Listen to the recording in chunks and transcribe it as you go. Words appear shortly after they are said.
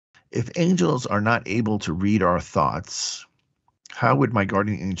If angels are not able to read our thoughts, how would my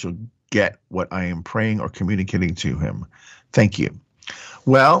guardian angel get what I am praying or communicating to him? Thank you.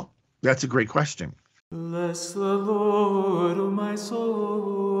 Well, that's a great question. Bless the Lord, O my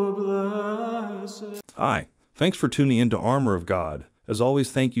soul, bless it. Hi, thanks for tuning in to Armor of God. As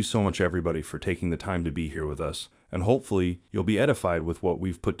always, thank you so much, everybody, for taking the time to be here with us, and hopefully you'll be edified with what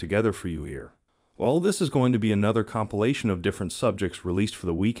we've put together for you here. Well, this is going to be another compilation of different subjects released for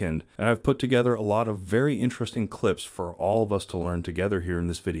the weekend, and I've put together a lot of very interesting clips for all of us to learn together here in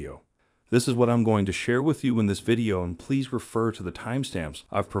this video. This is what I'm going to share with you in this video, and please refer to the timestamps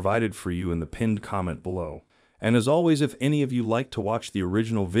I've provided for you in the pinned comment below. And as always, if any of you like to watch the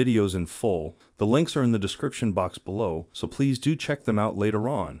original videos in full, the links are in the description box below, so please do check them out later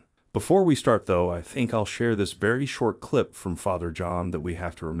on. Before we start though, I think I'll share this very short clip from Father John that we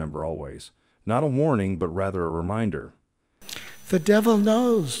have to remember always. Not a warning, but rather a reminder. The devil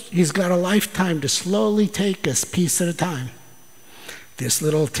knows he's got a lifetime to slowly take us piece at a time. This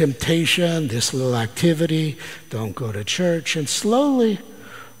little temptation, this little activity, don't go to church, and slowly,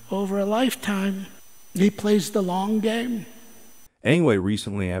 over a lifetime, he plays the long game. Anyway,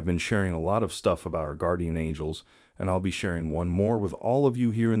 recently I've been sharing a lot of stuff about our guardian angels, and I'll be sharing one more with all of you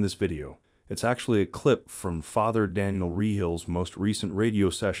here in this video. It's actually a clip from Father Daniel Reehil's most recent radio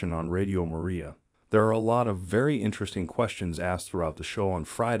session on Radio Maria. There are a lot of very interesting questions asked throughout the show on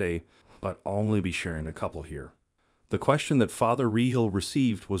Friday, but I'll only be sharing a couple here. The question that Father Reehil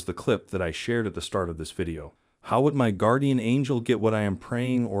received was the clip that I shared at the start of this video. How would my guardian angel get what I am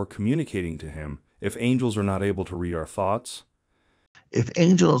praying or communicating to him if angels are not able to read our thoughts? If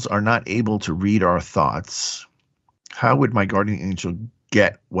angels are not able to read our thoughts, how would my guardian angel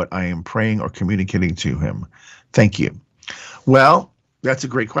get what I am praying or communicating to him? Thank you. Well, that's a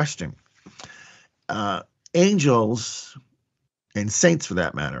great question. Angels, and saints for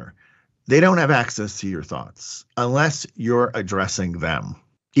that matter, they don't have access to your thoughts unless you're addressing them,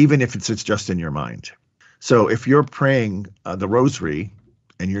 even if it's just in your mind. So if you're praying the rosary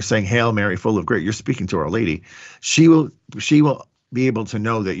and you're saying, Hail Mary, full of grace, you're speaking to Our Lady, she will be able to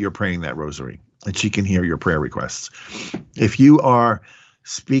know that you're praying that rosary, and she can hear your prayer requests. If you are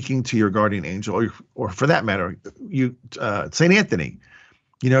speaking to your guardian angel, or for that matter, St. Anthony,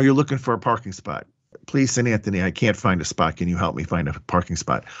 you're looking for a parking spot. Please, St. Anthony, I can't find a spot. Can you help me find a parking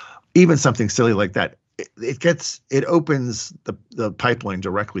spot? Even something silly like that, it opens the pipeline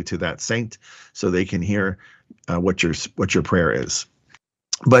directly to that saint, so they can hear what your prayer is.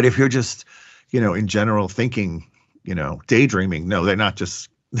 But if you're just, in general thinking, daydreaming, no, they're not just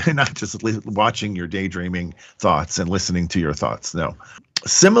watching your daydreaming thoughts and listening to your thoughts. No.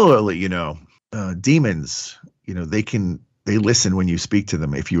 Similarly, demons, they listen when you speak to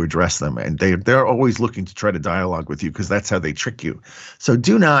them if you address them, and they're always looking to try to dialogue with you because that's how they trick you. So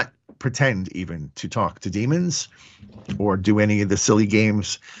do not pretend even to talk to demons or do any of the silly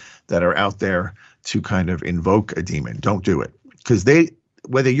games that are out there to kind of invoke a demon. Don't do it, because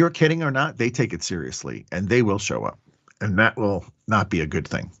whether you're kidding or not, they take it seriously and they will show up, and that will not be a good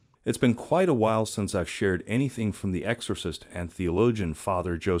thing. It's been quite a while since I've shared anything from the exorcist and theologian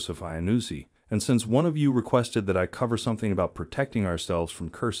Father Joseph Iannuzzi. And since one of you requested that I cover something about protecting ourselves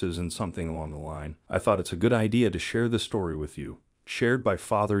from curses and something along the line, I thought it's a good idea to share this story with you, shared by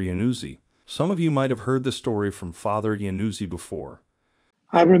Father Iannuzzi. Some of you might have heard the story from Father Iannuzzi before.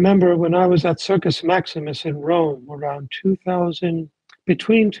 I remember when I was at Circus Maximus in Rome around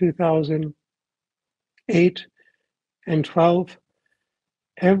between 2008 and 12,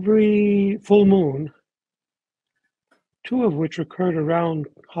 every full moon, two of which occurred around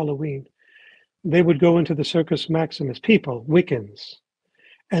Halloween, they would go into the Circus Maximus, people, Wiccans,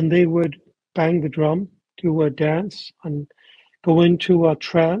 and they would bang the drum, do a dance, and go into a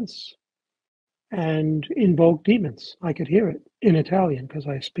trance and invoke demons. I could hear it in Italian because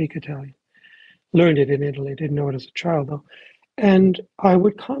I speak Italian. Learned it in Italy, didn't know it as a child though. And I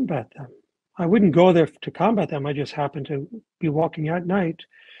would combat them. I wouldn't go there to combat them. I just happened to be walking at night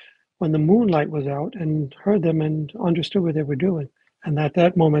when the moonlight was out and heard them and understood what they were doing. And at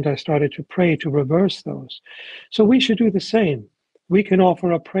that moment, I started to pray to reverse those. So we should do the same. We can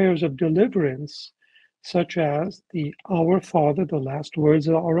offer up prayers of deliverance, such as the Our Father, the last words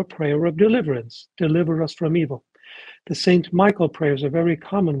are a prayer of deliverance. Deliver us from evil. The Saint Michael prayer is a very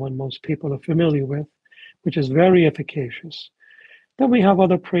common one most people are familiar with, which is very efficacious. Then we have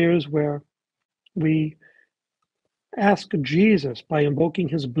other prayers where we ask Jesus, by invoking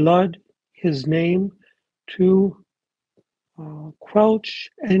his blood, his name, to quelch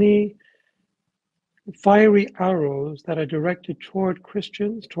any fiery arrows that are directed toward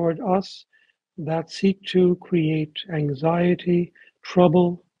Christians, toward us, that seek to create anxiety,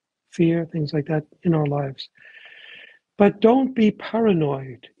 trouble, fear, things like that in our lives. But don't be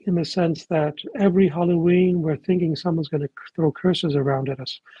paranoid in the sense that every Halloween we're thinking someone's going to throw curses around at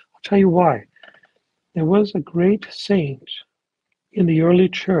us. I'll tell you why. There was a great saint in the early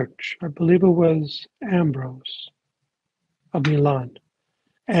church, I believe it was Ambrose of Milan,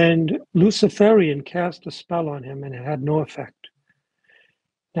 and Luciferian cast a spell on him and it had no effect.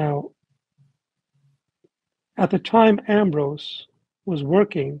 Now, at the time Ambrose was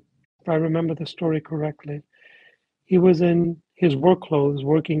working, if I remember the story correctly, he was in his work clothes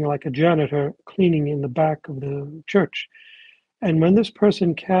working like a janitor, cleaning in the back of the church. And when this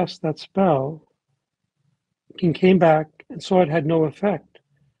person cast that spell, he came back and saw it had no effect.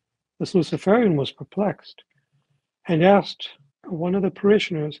 This Luciferian was perplexed and asked one of the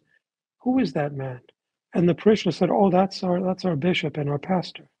parishioners, "Who is that man?" And the parishioner said, "Oh, that's our bishop and our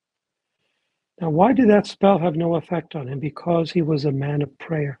pastor." Now, why did that spell have no effect on him? Because he was a man of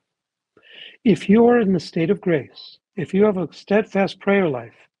prayer. If you are in the state of grace, if you have a steadfast prayer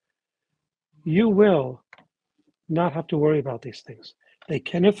life, you will not have to worry about these things. They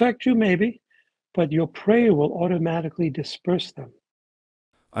can affect you maybe, but your prayer will automatically disperse them.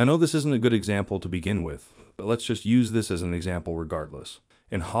 I know this isn't a good example to begin with, but let's just use this as an example regardless.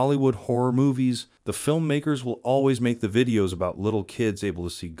 In Hollywood horror movies, the filmmakers will always make the videos about little kids able to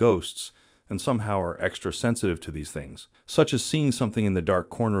see ghosts and somehow are extra sensitive to these things, such as seeing something in the dark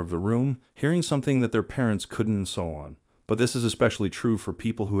corner of the room, hearing something that their parents couldn't, and so on. But this is especially true for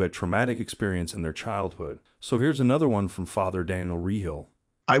people who had traumatic experience in their childhood. So here's another one from Father Daniel Reehil.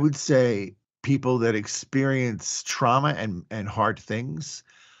 I would say people that experience trauma and hard things,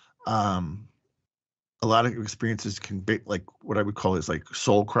 a lot of experiences can be like what I would call is like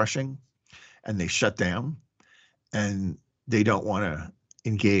soul crushing, and they shut down and they don't want to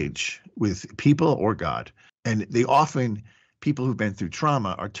engage with people or God. And they often, people who've been through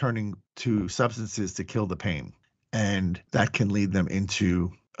trauma are turning to substances to kill the pain. And that can lead them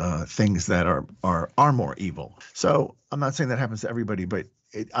into things that are more evil. So I'm not saying that happens to everybody, but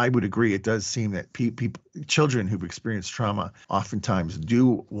I would agree. It does seem that children who've experienced trauma oftentimes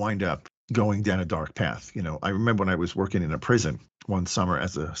do wind up going down a dark path. You know, I remember when I was working in a prison one summer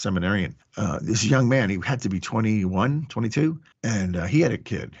as a seminarian, this young man, he had to be 21, 22, and he had a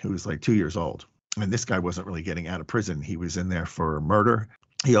kid who was like 2 years old. And this guy wasn't really getting out of prison. He was in there for murder.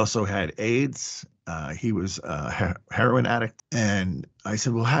 He also had AIDS. He was a heroin addict. And I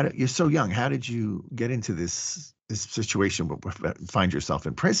said, well, you're so young. How did you get into this situation, find yourself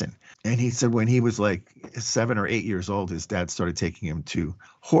in prison? And he said when he was like 7 or 8 years old, his dad started taking him to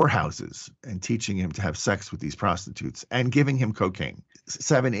whorehouses and teaching him to have sex with these prostitutes and giving him cocaine.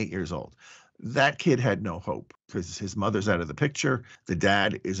 7, 8 years old. That kid had no hope because his mother's out of the picture. The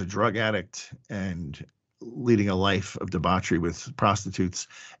dad is a drug addict and leading a life of debauchery with prostitutes,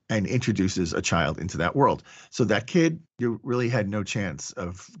 and introduces a child into that world. So that kid, you really had no chance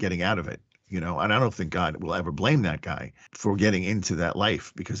of getting out of it, you know, and I don't think God will ever blame that guy for getting into that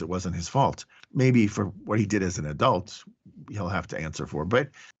life because it wasn't his fault. Maybe for what he did as an adult, he'll have to answer for, but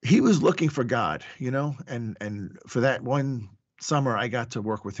he was looking for God, you know, and for that one summer, I got to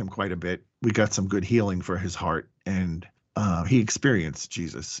work with him quite a bit. We got some good healing for his heart, and he experienced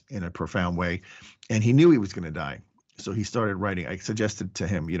Jesus in a profound way, and he knew he was going to die. So he started writing. I suggested to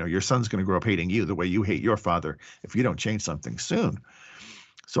him, you know, your son's going to grow up hating you the way you hate your father if you don't change something soon.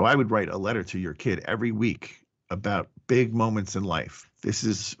 So I would write a letter to your kid every week about big moments in life. This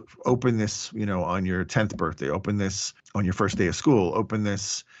is, open this, you know, on your 10th birthday, open this on your first day of school, open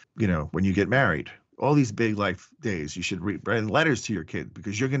this, you know, when you get married. All these big life days, you should write letters to your kid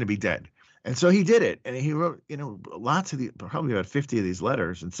because you're going to be dead. And so he did it, and he wrote, you know, lots of probably about 50 of these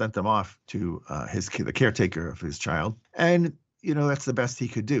letters, and sent them off to the caretaker of his child. And you know, that's the best he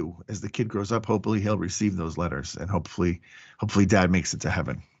could do. As the kid grows up, hopefully he'll receive those letters, and hopefully dad makes it to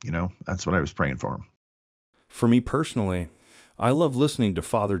heaven. You know, that's what I was praying for him. For me personally, I love listening to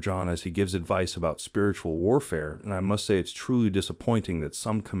Father John as he gives advice about spiritual warfare, and I must say it's truly disappointing that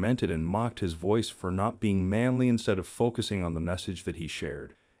some commented and mocked his voice for not being manly instead of focusing on the message that he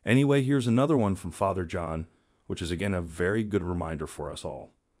shared. Anyway, here's another one from Father John, which is again a very good reminder for us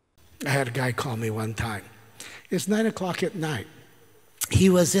all. I had a guy call me one time. It's 9 o'clock at night. He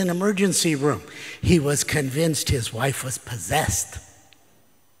was in emergency room. He was convinced his wife was possessed.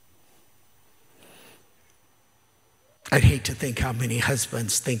 I'd hate to think how many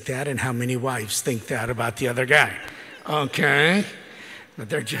husbands think that and how many wives think that about the other guy. Okay? But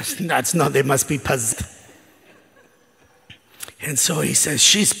they're just nuts. No, they must be possessed. And so he says,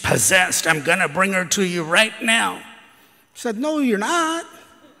 she's possessed. I'm going to bring her to you right now. I said, no, you're not.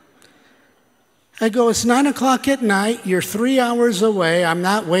 I go, it's 9 o'clock at night. You're 3 hours away. I'm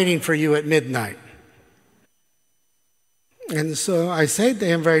not waiting for you at midnight. And so I say to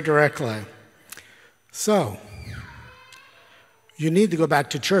him very directly, so you need to go back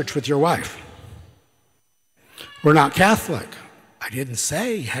to church with your wife. We're not Catholic. I didn't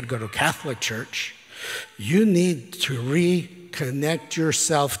say you had to go to a Catholic church. You need to reconnect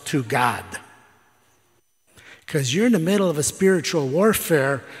yourself to God. Because you're in the middle of a spiritual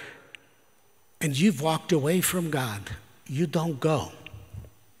warfare and you've walked away from God. You don't go.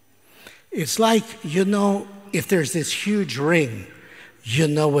 It's like, if there's this huge ring,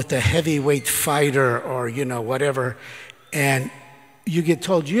 with a heavyweight fighter or, whatever, and you get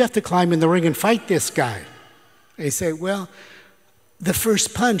told you have to climb in the ring and fight this guy. They say, well, the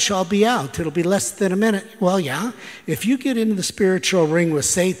first punch, I'll be out. It'll be less than a minute. Well, yeah. If you get into the spiritual ring with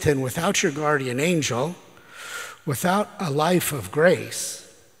Satan without your guardian angel, without a life of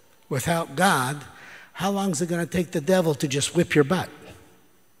grace, without God, how long is it going to take the devil to just whip your butt?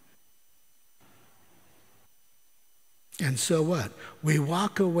 And so what? We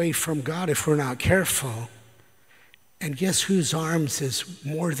walk away from God if we're not careful. And guess whose arms is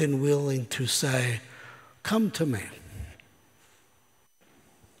more than willing to say, come to me.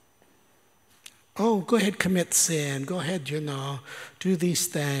 Oh, go ahead, commit sin. Go ahead, do these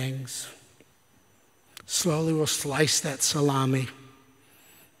things. Slowly we'll slice that salami.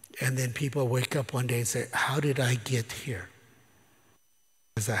 And then people wake up one day and say, how did I get here?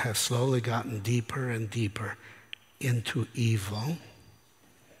 Because I have slowly gotten deeper and deeper into evil.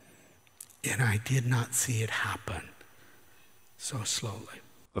 And I did not see it happen so slowly.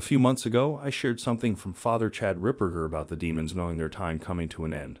 A few months ago, I shared something from Father Chad Ripperger about the demons knowing their time coming to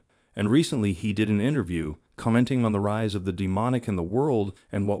an end. And recently he did an interview commenting on the rise of the demonic in the world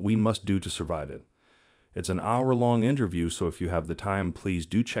and what we must do to survive it. It's an hour-long interview, so if you have the time, please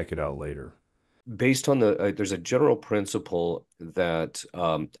do check it out later. Based on there's a general principle that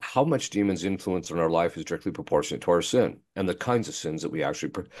how much demons influence in our life is directly proportionate to our sin and the kinds of sins that we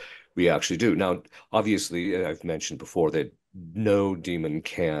actually do. Now, obviously, I've mentioned before that no demon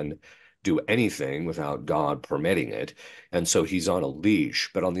can do anything without God permitting it, and so he's on a leash.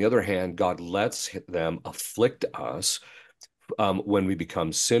 But on the other hand, God lets them afflict us when we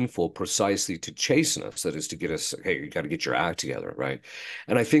become sinful, precisely to chasten us, that is to get us, hey, you got to get your act together, right?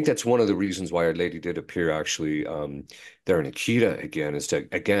 And I think that's one of the reasons why Our Lady did appear actually there in Akita again, is to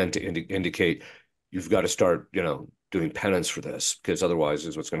indicate you've got to start, doing penance for this, because otherwise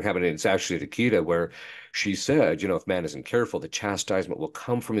is what's going to happen. And it's actually at Akita where she said, if man isn't careful, the chastisement will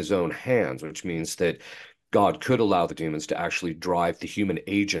come from his own hands, which means that God could allow the demons to actually drive the human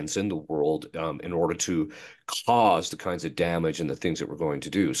agents in the world in order to cause the kinds of damage and the things that we're going to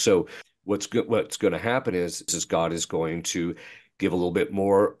do. So what's going to happen is God is going to give a little bit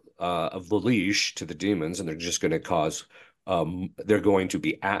more of the leash to the demons, and they're just going to cause. They're going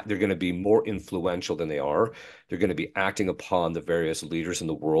to be more influential than they are. They're going to be acting upon the various leaders in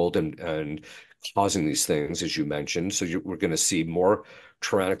the world and causing these things, as you mentioned. So we're going to see more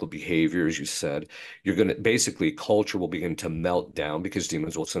tyrannical behavior, as you said. You're going to basically, culture will begin to melt down because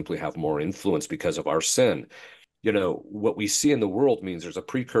demons will simply have more influence because of our sin. What we see in the world means there's a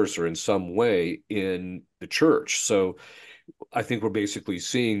precursor in some way in the church. So I think we're basically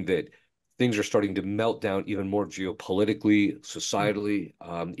seeing that things are starting to melt down even more geopolitically, societally,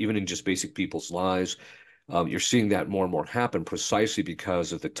 even in just basic people's lives. You're seeing that more and more happen precisely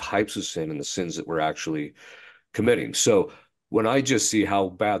because of the types of sin and the sins that we're actually committing. So when I just see how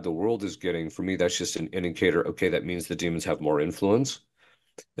bad the world is getting, for me, that's just an indicator, okay, that means the demons have more influence.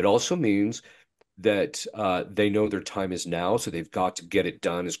 It also means that they know their time is now, so they've got to get it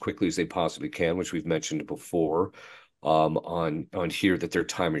done as quickly as they possibly can, which we've mentioned before on here, that their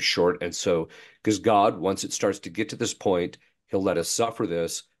time is short. And so, because God, once it starts to get to this point, he'll let us suffer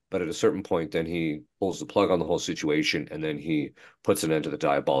this, but at a certain point, then he pulls the plug on the whole situation, and then he puts an end to the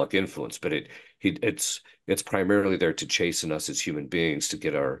diabolic influence. But it's primarily there to chasten us as human beings,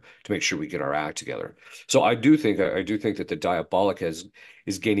 to make sure we get our act together. So I do think that the diabolic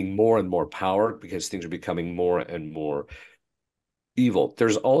is gaining more and more power because things are becoming more and more evil.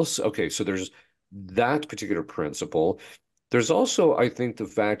 There's also, so there's that particular principle. There's also, I think, the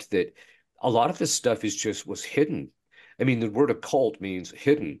fact that a lot of this stuff was hidden. I mean, the word occult means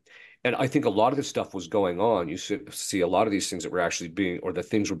hidden. And I think a lot of this stuff was going on. You see a lot of these things that were actually the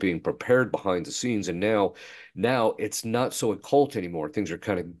things were being prepared behind the scenes. And now it's not so occult anymore. Things are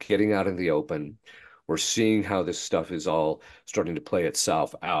kind of getting out in the open. We're seeing how this stuff is all starting to play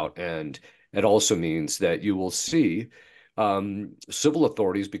itself out. And it also means that you will see civil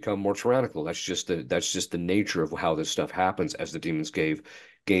authorities become more tyrannical. That's just the nature of how this stuff happens as the demons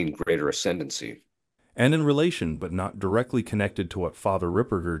gain greater ascendancy. And in relation, but not directly connected to what Father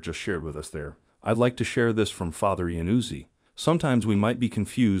Ripperger just shared with us there, I'd like to share this from Father Iannuzzi. Sometimes we might be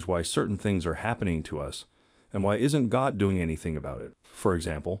confused why certain things are happening to us, and why isn't God doing anything about it? For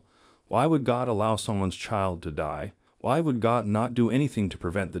example, why would God allow someone's child to die? Why would God not do anything to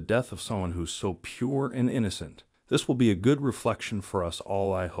prevent the death of someone who's so pure and innocent? This will be a good reflection for us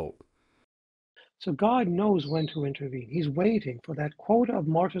all, I hope. So God knows when to intervene. He's waiting for that quota of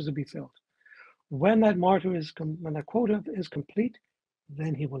martyrs to be filled. When that quota is complete,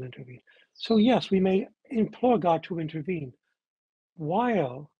 then he will intervene. So yes, we may implore God to intervene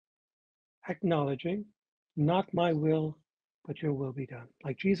while acknowledging, not my will, but your will be done.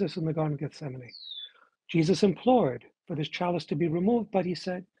 Like Jesus in the Garden of Gethsemane. Jesus implored for this chalice to be removed, but he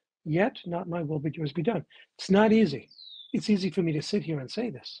said, yet not my will, but yours be done. It's not easy. It's easy for me to sit here and say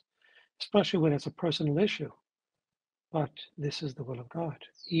this, especially when it's a personal issue. But this is the will of God.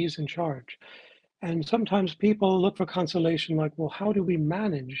 He is in charge. And sometimes people look for consolation like, well, how do we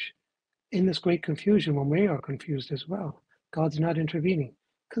manage in this great confusion when we are confused as well? God's not intervening.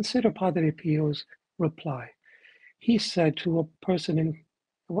 Consider Padre Pio's reply. He said to a person it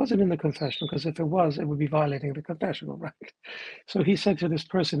wasn't in the confessional, because if it was, it would be violating the confessional, right? So he said to this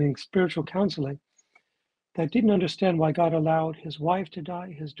person in spiritual counseling that didn't understand why God allowed his wife to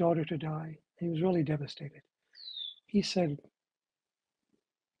die, his daughter to die. He was really devastated. He said,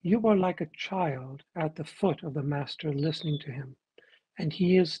 you are like a child at the foot of the master listening to him, and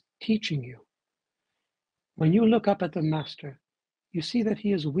he is teaching you. When you look up at the master, you see that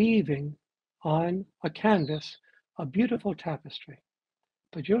he is weaving on a canvas a beautiful tapestry.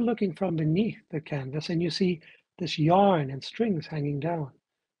 But you're looking from beneath the canvas and you see this yarn and strings hanging down.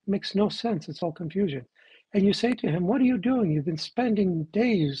 It makes no sense. It's all confusion. And you say to him, what are you doing? You've been spending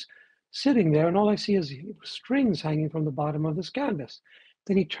days sitting there and all I see is strings hanging from the bottom of this canvas.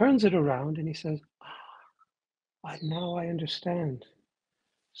 Then he turns it around and he says, now I understand.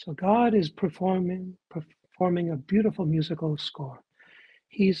 So God is performing a beautiful musical score.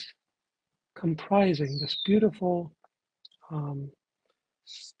 He's comprising this beautiful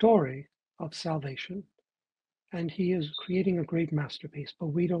story of salvation, and he is creating a great masterpiece, but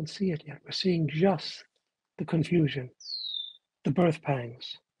we don't see it yet. We're seeing just the confusion, the birth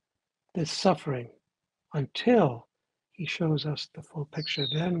pangs, the suffering, until he shows us the full picture.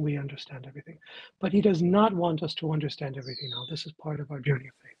 Then we understand everything. But he does not want us to understand everything now. This is part of our journey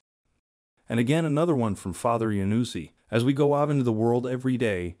of faith. And again, another one from Father Iannuzzi. As we go out into the world every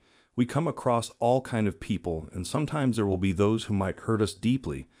day, we come across all kind of people, and sometimes there will be those who might hurt us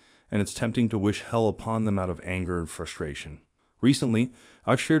deeply, and it's tempting to wish hell upon them out of anger and frustration. Recently,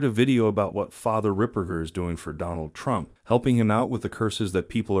 I've shared a video about what Father Ripperger is doing for Donald Trump, helping him out with the curses that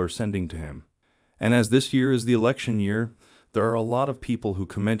people are sending to him. And as this year is the election year, there are a lot of people who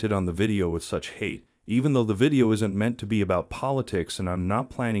commented on the video with such hate, even though the video isn't meant to be about politics, and I'm not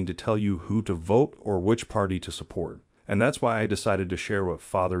planning to tell you who to vote or which party to support. And that's why I decided to share what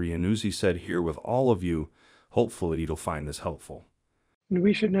Father Iannuzzi said here with all of you. Hopefully you'll find this helpful.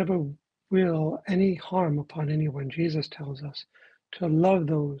 We should never will any harm upon anyone. Jesus tells us to love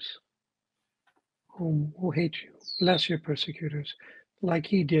those who hate you. Bless your persecutors, like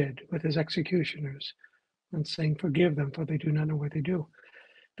he did with his executioners, and saying, forgive them, for they do not know what they do.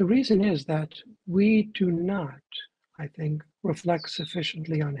 The reason is that we do not, I think, reflect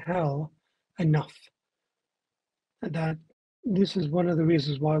sufficiently on hell enough. That this is one of the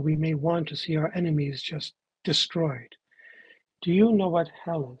reasons why we may want to see our enemies just destroyed. Do you know what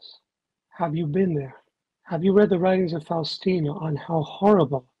hell is? Have you been there? Have you read the writings of Faustina on how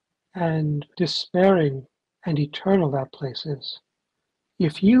horrible and despairing and eternal that place is?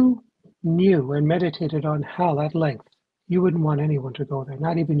 If you knew and meditated on hell at length, you wouldn't want anyone to go there,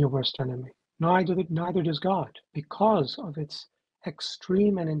 not even your worst enemy. Neither does God, because of its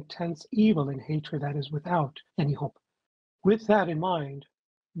extreme and intense evil and hatred that is without any hope. With that in mind,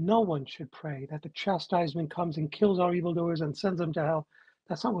 no one should pray that the chastisement comes and kills our evildoers and sends them to hell.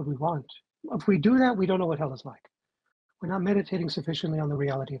 That's not what we want. If we do that, we don't know what hell is like. We're not meditating sufficiently on the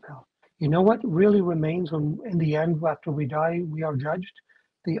reality of hell. You know what really remains when, in the end, after we die, we are judged?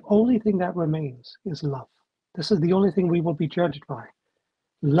 The only thing that remains is love. This is the only thing we will be judged by.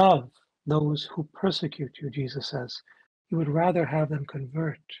 Love those who persecute you, Jesus says. You would rather have them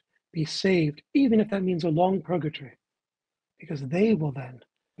convert, be saved, even if that means a long purgatory, because they will then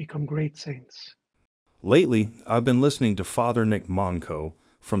become great saints. Lately, I've been listening to Father Nick Monco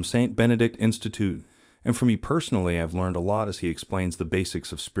from St. Benedict Institute, and for me personally, I've learned a lot as he explains the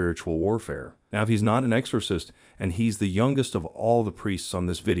basics of spiritual warfare. Now, he's not an exorcist, and he's the youngest of all the priests on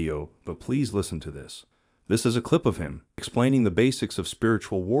this video, but please listen to this. This is a clip of him explaining the basics of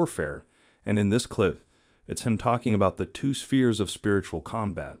spiritual warfare, And in this clip, it's him talking about the two spheres of spiritual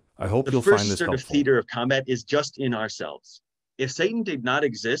combat. I hope The you'll first find this sort of helpful. theater of combat is just in ourselves. If Satan did not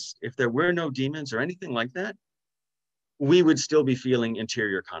exist, if there were no demons or anything like that, we would still be feeling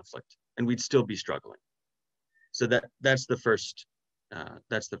interior conflict and we'd still be struggling. So that's the first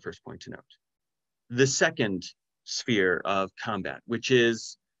point to note. The second sphere of combat, which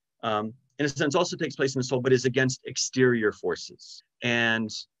is in a sense also takes place in the soul, but is against exterior forces and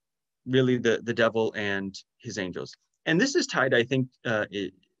really the devil and his angels. And this is tied, I think,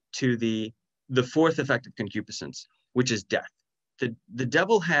 to the fourth effect of concupiscence, which is death. The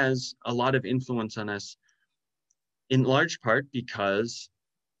devil has a lot of influence on us in large part because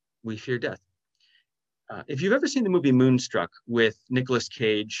we fear death. If you've ever seen the movie Moonstruck with Nicolas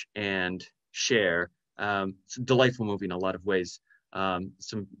Cage and Cher, it's a delightful movie in a lot of ways,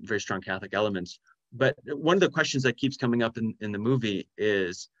 some very strong Catholic elements. But one of the questions that keeps coming up in the movie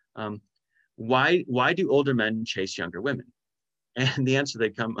is, why do older men chase younger women? And the answer they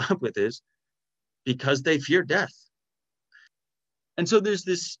come up with is, because they fear death. And so there's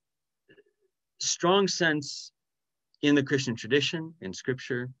this strong sense in the Christian tradition, in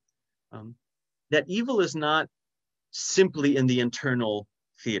scripture, that evil is not simply in the internal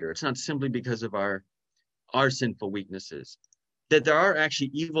theater. It's not simply because of our sinful weaknesses, that there are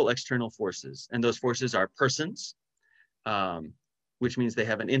actually evil external forces. And those forces are persons, which means they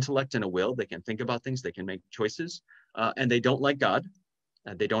have an intellect and a will. They can think about things, they can make choices, and they don't like God.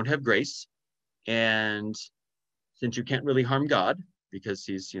 They don't have grace. And since you can't really harm God because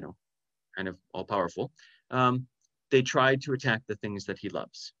he's, kind of all powerful, they try to attack the things that he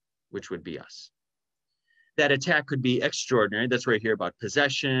loves, which would be us. That attack could be extraordinary. That's where I hear about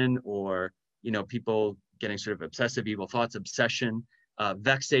possession or, people getting sort of obsessive evil thoughts, obsession,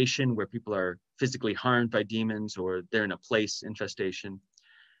 vexation, where people are physically harmed by demons or they're in a place, infestation.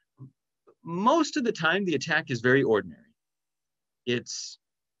 Most of the time, the attack is very ordinary. It's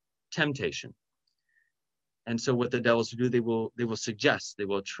temptation. And so what the devils will do, they will suggest, they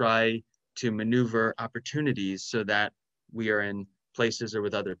will try to maneuver opportunities so that we are in places or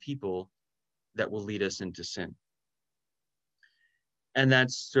with other people that will lead us into sin. And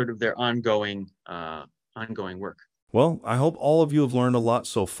that's sort of their ongoing work. Well, I hope all of you have learned a lot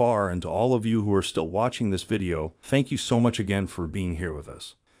so far, and to all of you who are still watching this video, thank you so much again for being here with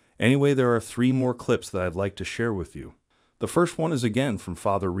us. Anyway, there are 3 more clips that I'd like to share with you. The first one is again from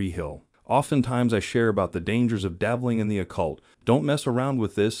Father Reehil. Oftentimes I share about the dangers of dabbling in the occult. Don't mess around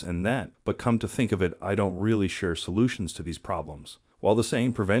with this and that, but come to think of it, I don't really share solutions to these problems. While the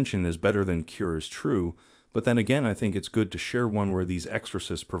saying prevention is better than cure is true, but then again I think it's good to share one where these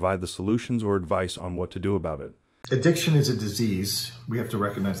exorcists provide the solutions or advice on what to do about it. Addiction is a disease. We have to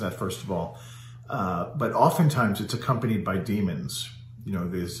recognize that first of all. But oftentimes it's accompanied by demons.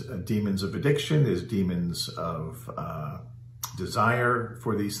 There's demons of addiction, there's demons of desire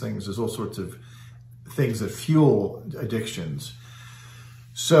for these things. There's all sorts of things that fuel addictions.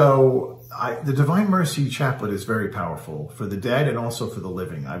 So the Divine Mercy Chaplet is very powerful for the dead and also for the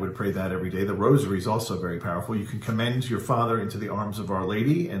living. I would pray that every day. The Rosary is also very powerful. You can commend your father into the arms of Our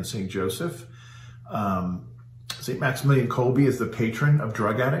Lady and St. Joseph. St. Maximilian Kolbe is the patron of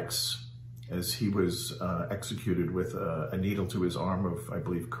drug addicts, as he was executed with a needle to his arm of, I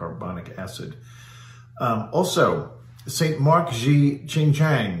believe, carbonic acid. Also, St. Mark Ji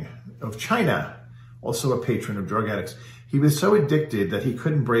Qingchang of China, also a patron of drug addicts. He was so addicted that he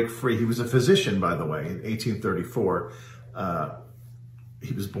couldn't break free. He was a physician, by the way, in 1834.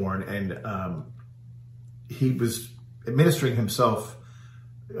 He was born, and he was administering himself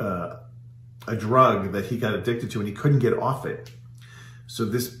a drug that he got addicted to, and he couldn't get off it. So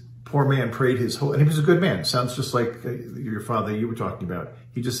this poor man prayed his whole, and he was a good man. Sounds just like your father you were talking about.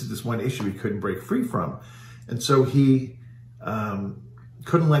 He just had this one issue he couldn't break free from. And so he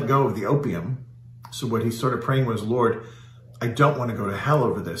couldn't let go of the opium. So what he started praying was, Lord, I don't want to go to hell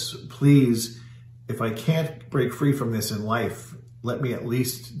over this. Please, if I can't break free from this in life, let me at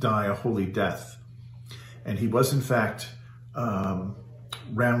least die a holy death. And he was, in fact,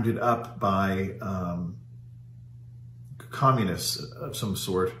 rounded up by communists of some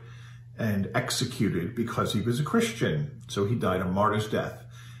sort and executed because he was a Christian. So he died a martyr's death.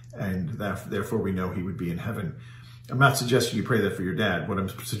 And therefore we know he would be in heaven. I'm not suggesting you pray that for your dad. What I'm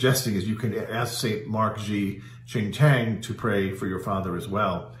suggesting is you can ask St. Mark Ji Qingchang to pray for your father as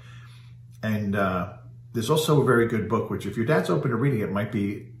well. And there's also a very good book, which if your dad's open to reading, it might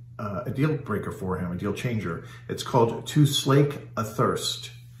be a deal breaker for him, a deal changer. It's called To Slake a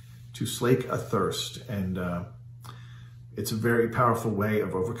Thirst. To Slake a Thirst. And it's a very powerful way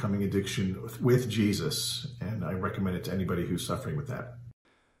of overcoming addiction with Jesus. And I recommend it to anybody who's suffering with that.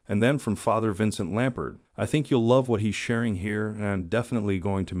 And then from Father Vincent Lampert, I think you'll love what he's sharing here, and I'm definitely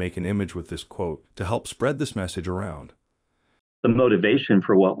going to make an image with this quote to help spread this message around. The motivation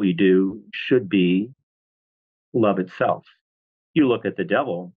for what we do should be love itself. You look at the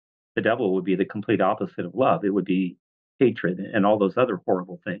devil would be the complete opposite of love. It would be hatred and all those other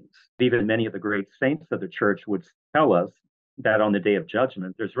horrible things. Even many of the great saints of the church would tell us that on the day of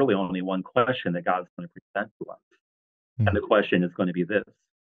judgment, there's really only one question that God's going to present to us. And the question is going to be this: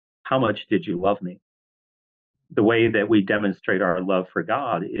 how much did you love me? The way that we demonstrate our love for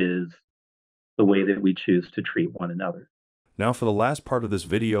God is the way that we choose to treat one another. Now for the last part of this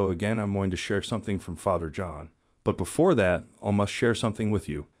video, again, I'm going to share something from Father John. But before that, I must share something with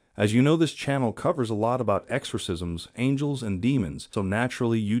you. As you know, this channel covers a lot about exorcisms, angels, and demons, so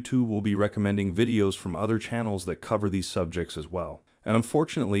naturally YouTube will be recommending videos from other channels that cover these subjects as well. And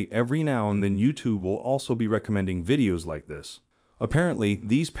unfortunately, every now and then YouTube will also be recommending videos like this. Apparently,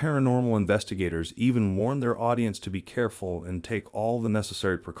 these paranormal investigators even warn their audience to be careful and take all the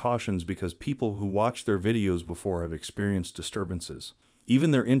necessary precautions because people who watch their videos before have experienced disturbances.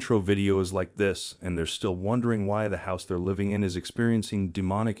 Even their intro video is like this, and they're still wondering why the house they're living in is experiencing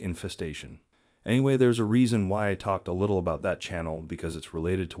demonic infestation. Anyway, there's a reason why I talked a little about that channel, because it's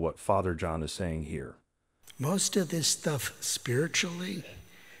related to what Father John is saying here. Most of this stuff spiritually,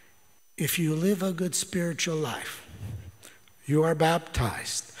 if you live a good spiritual life, you are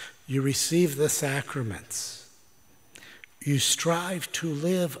baptized, you receive the sacraments, you strive to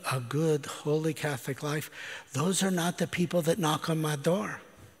live a good, holy Catholic life, those are not the people that knock on my door.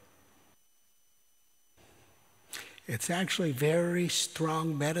 It's actually very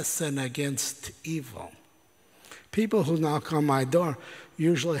strong medicine against evil. People who knock on my door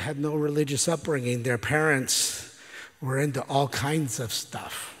usually had no religious upbringing. Their parents were into all kinds of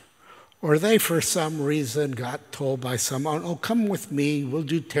stuff. Or they, for some reason, got told by someone, oh, come with me, we'll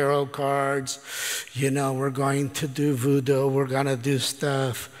do tarot cards, we're going to do voodoo, we're going to do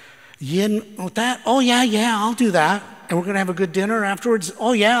stuff. Oh, yeah, I'll do that. And we're going to have a good dinner afterwards?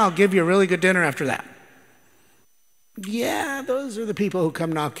 Oh, yeah, I'll give you a really good dinner after that. Yeah, those are the people who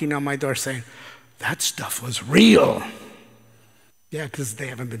come knocking on my door saying, that stuff was real. Yeah, because they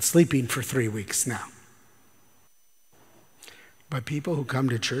haven't been sleeping for 3 weeks now. But people who come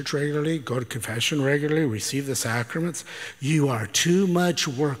to church regularly, go to confession regularly, receive the sacraments, you are too much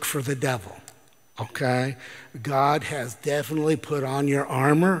work for the devil, okay? God has definitely put on your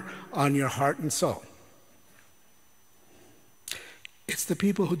armor, on your heart and soul. It's the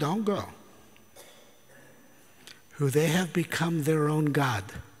people who don't go, who they have become their own God,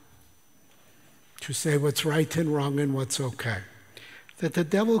 to say what's right and wrong and what's okay. That the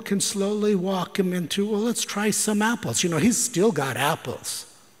devil can slowly walk him into, well, let's try some apples. He's still got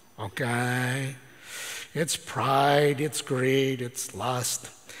apples, okay? It's pride, it's greed, it's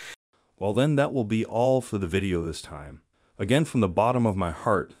lust. Well then, that will be all for the video this time. Again, from the bottom of my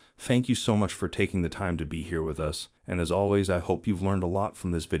heart, thank you so much for taking the time to be here with us, and as always, I hope you've learned a lot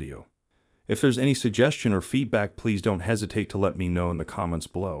from this video. If there's any suggestion or feedback, please don't hesitate to let me know in the comments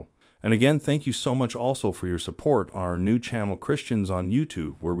below. And again, thank you so much also for your support on our new channel Christians on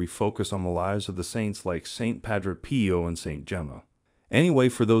YouTube, where we focus on the lives of the saints like Saint Padre Pio and Saint Gemma. Anyway,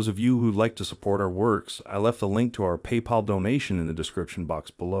 for those of you who'd like to support our works, I left a link to our PayPal donation in the description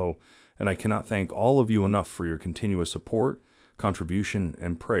box below, and I cannot thank all of you enough for your continuous support, contribution,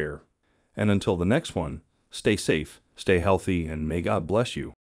 and prayer. And until the next one, stay safe, stay healthy, and may God bless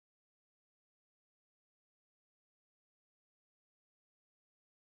you.